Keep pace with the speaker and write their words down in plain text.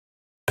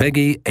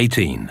Peggy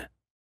 18.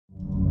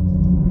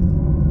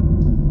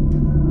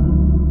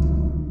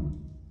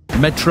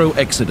 Metro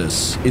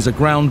Exodus is a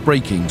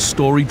groundbreaking,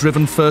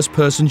 story-driven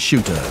first-person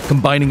shooter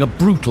combining a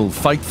brutal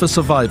fight for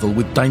survival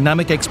with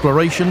dynamic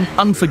exploration,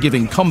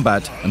 unforgiving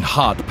combat, and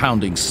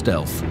heart-pounding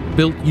stealth.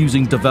 Built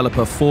using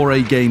developer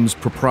 4A Games'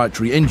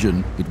 proprietary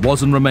engine, it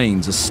was and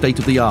remains a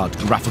state-of-the-art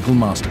graphical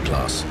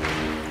masterclass.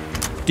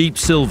 Deep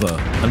Silver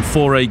and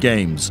 4A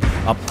Games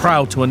are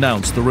proud to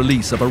announce the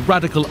release of a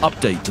radical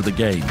update to the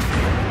game,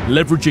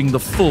 leveraging the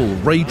full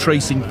ray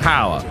tracing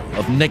power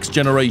of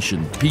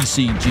next-generation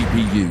PC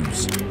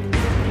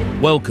GPUs.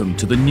 Welcome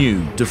to the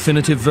new,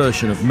 definitive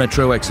version of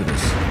Metro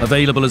Exodus,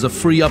 available as a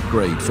free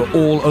upgrade for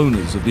all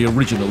owners of the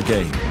original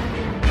game.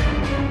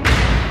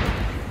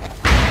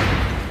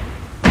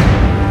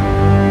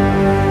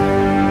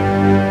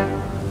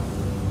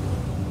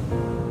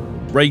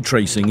 Ray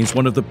tracing is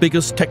one of the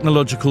biggest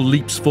technological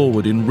leaps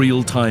forward in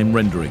real-time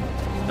rendering,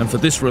 and for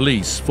this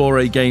release,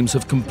 4A Games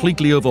have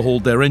completely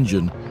overhauled their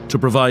engine to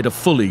provide a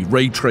fully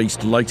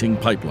ray-traced lighting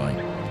pipeline.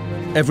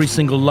 Every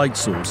single light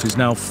source is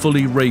now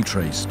fully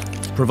ray-traced,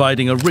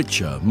 providing a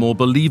richer, more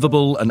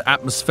believable and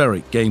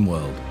atmospheric game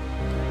world.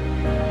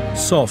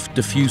 Soft,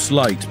 diffuse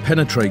light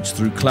penetrates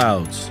through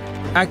clouds,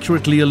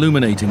 accurately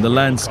illuminating the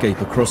landscape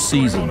across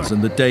seasons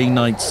and the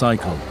day-night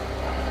cycle,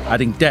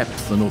 adding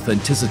depth and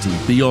authenticity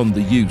beyond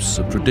the use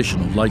of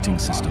traditional lighting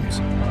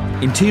systems.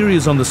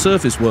 Interiors on the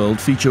surface world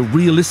feature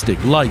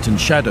realistic light and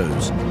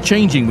shadows,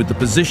 changing with the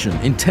position,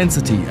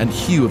 intensity, and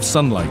hue of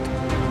sunlight,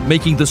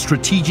 making the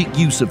strategic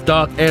use of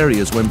dark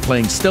areas when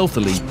playing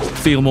stealthily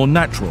feel more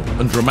natural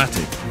and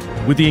dramatic.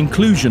 With the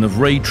inclusion of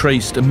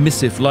ray-traced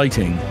emissive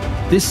lighting,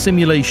 this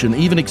simulation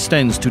even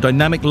extends to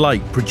dynamic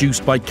light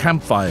produced by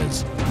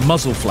campfires,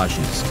 muzzle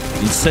flashes,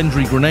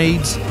 incendiary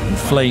grenades, and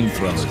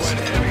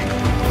flamethrowers.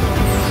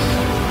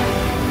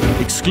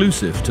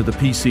 Exclusive to the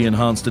PC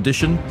Enhanced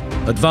Edition,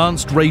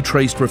 advanced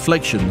ray-traced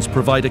reflections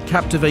provide a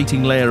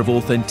captivating layer of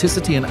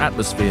authenticity and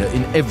atmosphere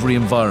in every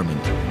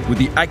environment, with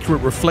the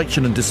accurate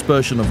reflection and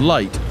dispersion of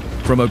light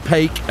from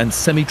opaque and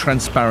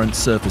semi-transparent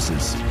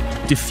surfaces.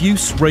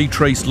 Diffuse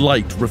ray-traced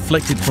light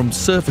reflected from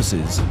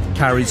surfaces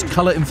carries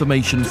color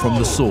information from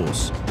the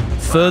source,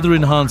 further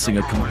enhancing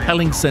a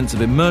compelling sense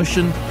of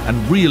immersion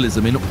and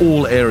realism in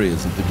all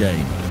areas of the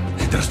game.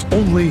 There's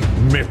only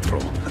Metro,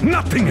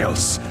 nothing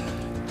else!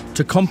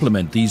 To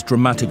complement these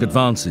dramatic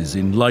advances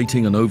in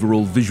lighting and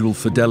overall visual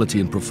fidelity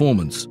and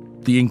performance,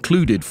 the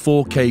included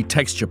 4K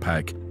texture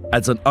pack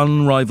adds an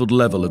unrivaled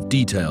level of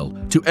detail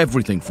to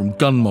everything from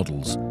gun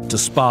models to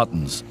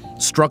Spartans,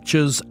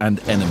 structures, and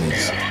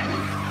enemies.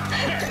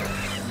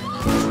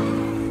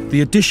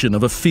 The addition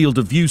of a field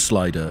of view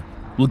slider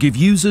will give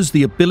users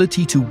the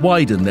ability to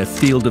widen their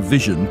field of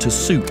vision to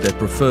suit their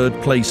preferred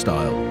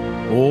playstyle,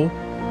 or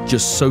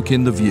just soak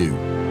in the view.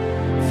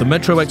 The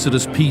Metro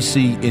Exodus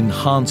PC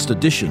Enhanced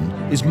Edition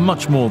is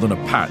much more than a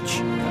patch.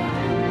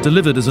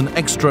 Delivered as an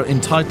extra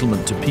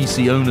entitlement to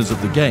PC owners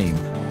of the game,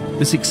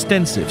 this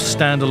extensive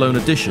standalone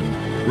edition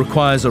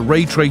requires a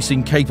ray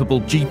tracing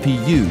capable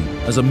GPU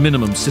as a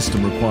minimum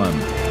system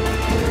requirement.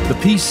 The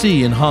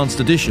PC Enhanced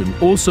Edition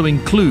also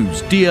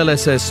includes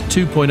DLSS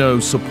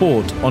 2.0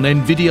 support on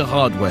NVIDIA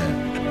hardware,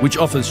 which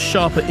offers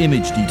sharper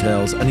image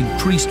details and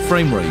increased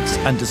frame rates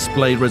and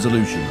display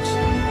resolutions.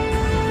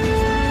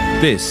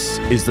 This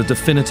is the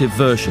definitive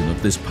version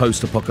of this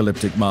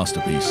post-apocalyptic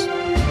masterpiece,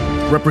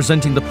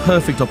 representing the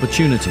perfect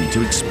opportunity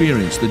to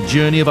experience the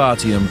journey of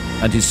Artyom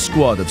and his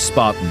squad of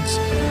Spartans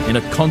in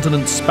a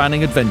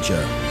continent-spanning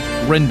adventure,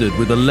 rendered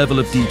with a level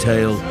of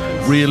detail,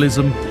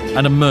 realism,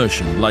 and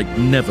immersion like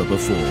never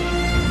before.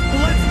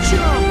 Let's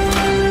jump!